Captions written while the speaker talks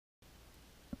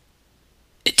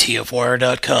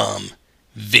TFWire.com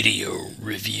Video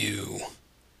Review.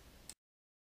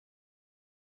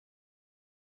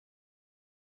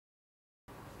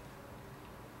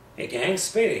 Hey gang,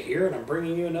 Spada here, and I'm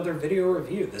bringing you another video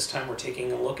review. This time we're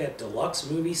taking a look at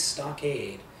Deluxe Movie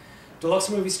Stockade.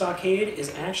 Deluxe Movie Stockade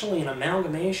is actually an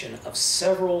amalgamation of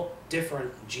several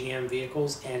different GM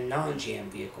vehicles and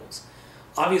non-GM vehicles.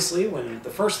 Obviously,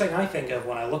 the first thing I think of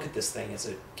when I look at this thing is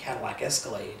a Cadillac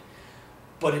Escalade,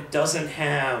 but it doesn't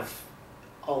have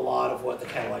a lot of what the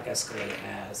Cadillac Escalade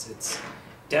has. It's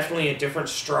definitely a different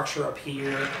structure up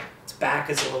here. Its back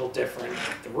is a little different.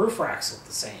 The roof racks look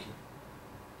the same.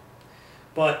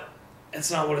 But it's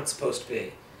not what it's supposed to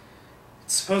be.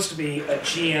 It's supposed to be a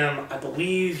GM, I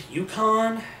believe,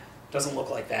 Yukon. Doesn't look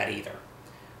like that either.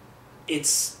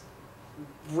 It's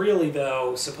really,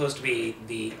 though, supposed to be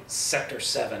the Sector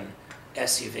 7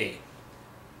 SUV,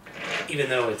 even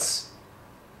though it's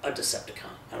a Decepticon.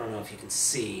 I don't know if you can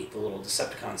see the little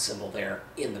Decepticon symbol there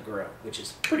in the grill, which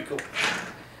is pretty cool.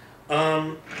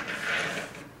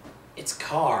 It's a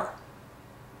car.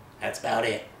 That's about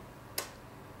it.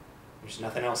 There's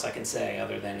nothing else I can say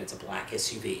other than it's a black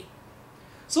SUV.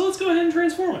 So let's go ahead and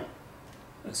transform it.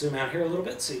 I'll zoom out here a little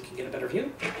bit so you can get a better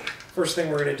view. First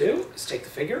thing we're going to do is take the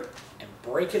figure and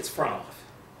break its front off.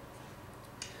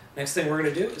 Next thing we're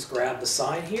going to do is grab the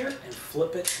side here and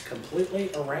flip it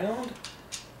completely around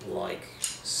like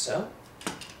so.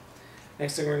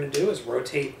 Next thing we're going to do is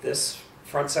rotate this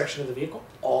front section of the vehicle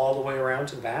all the way around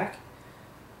to the back.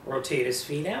 Rotate his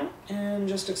feet out and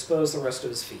just expose the rest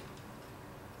of his feet.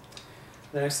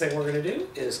 The next thing we're going to do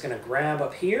is going to grab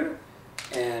up here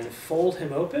and fold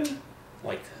him open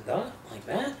like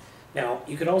that. Now,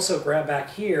 you could also grab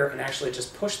back here and actually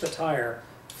just push the tire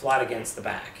flat against the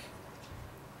back.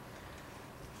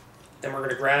 Then we're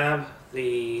going to grab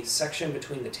the section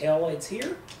between the tail lights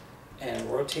here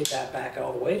and rotate that back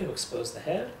all the way to expose the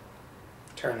head.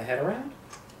 Turn the head around.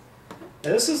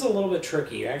 Now, this is a little bit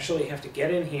tricky. You actually have to get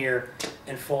in here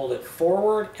and fold it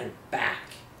forward and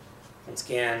back. Once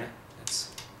again,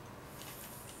 it's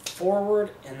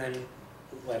forward and then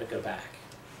let it go back.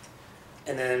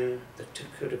 And then the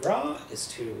coup de grace is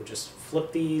to just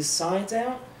flip these sides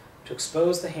out to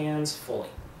expose the hands fully.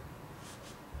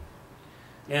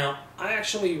 Now, I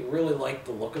actually really like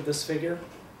the look of this figure.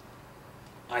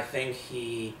 I think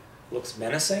he looks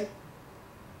menacing.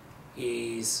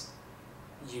 He's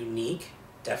unique,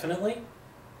 definitely.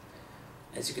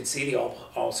 As you can see, the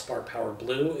all-spark powered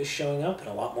blue is showing up, and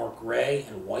a lot more gray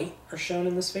and white are shown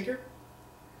in this figure.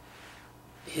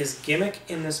 His gimmick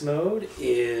in this mode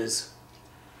is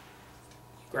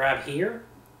you grab here,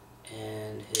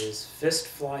 and his fist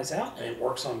flies out, and it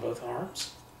works on both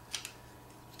arms.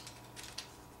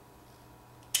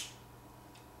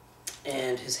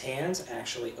 And his hands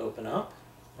actually open up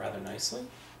rather nicely,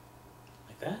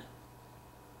 like that.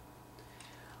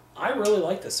 I really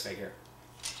like this figure.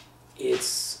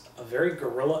 It's a very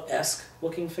gorilla-esque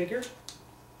looking figure.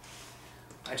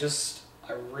 I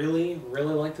really,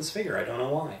 really like this figure. I don't know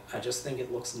why. I just think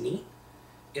it looks neat.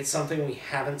 It's something we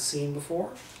haven't seen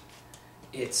before.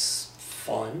 It's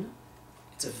fun.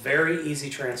 It's a very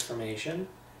easy transformation.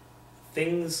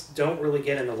 Things don't really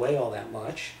get in the way all that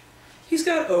much. He's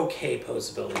got okay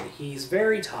posability. He's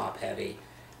very top-heavy.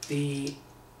 The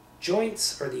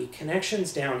joints, or the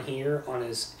connections down here on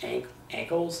his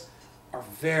ankles, are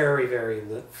very, very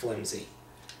flimsy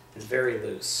and very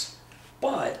loose.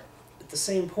 But at the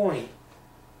same point,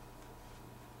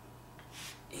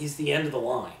 he's the end of the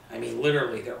line. I mean,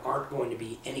 literally, there aren't going to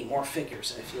be any more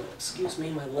figures. And if you'll excuse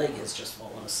me, my leg has just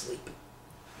fallen asleep.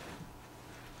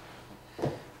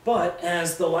 But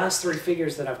as the last three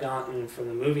figures that I've gotten from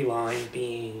the movie line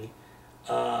being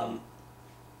Landmine,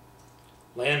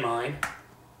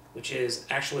 which is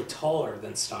actually taller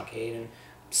than Stockade, and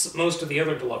most of the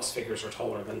other Deluxe figures are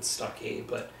taller than Stockade,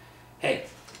 but hey,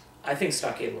 I think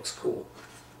Stockade looks cool.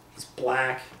 He's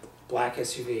black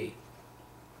SUV.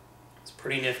 It's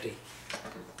pretty nifty.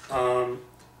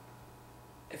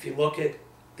 If you look at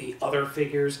the other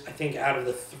figures, I think out of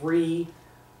the three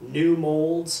new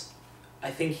molds, I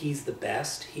think he's the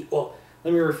best. Well,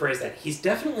 let me rephrase that. He's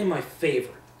definitely my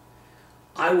favorite.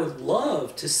 I would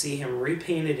love to see him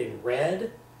repainted in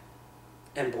red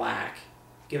and black,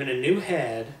 given a new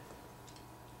head,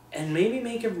 and maybe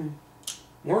make him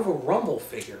more of a Rumble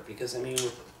figure, because, I mean,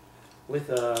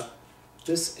 with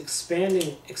this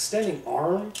extending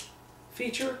arm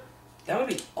feature, that would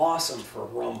be awesome for a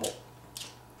Rumble.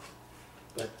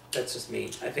 But that's just me.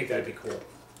 I think that'd be cool.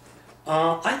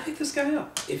 I pick this guy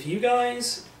up. If you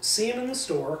guys see him in the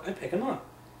store, I pick him up.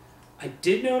 I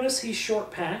did notice he's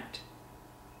short-packed.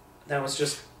 That was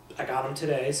just I got him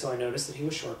today, so I noticed that he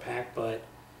was short packed, but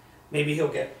maybe he'll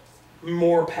get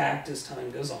more packed as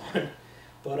time goes on.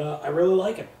 But I really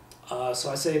like him. So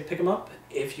I say pick him up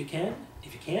if you can.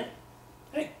 If you can't,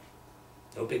 hey,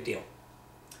 no big deal.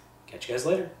 Catch you guys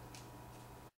later.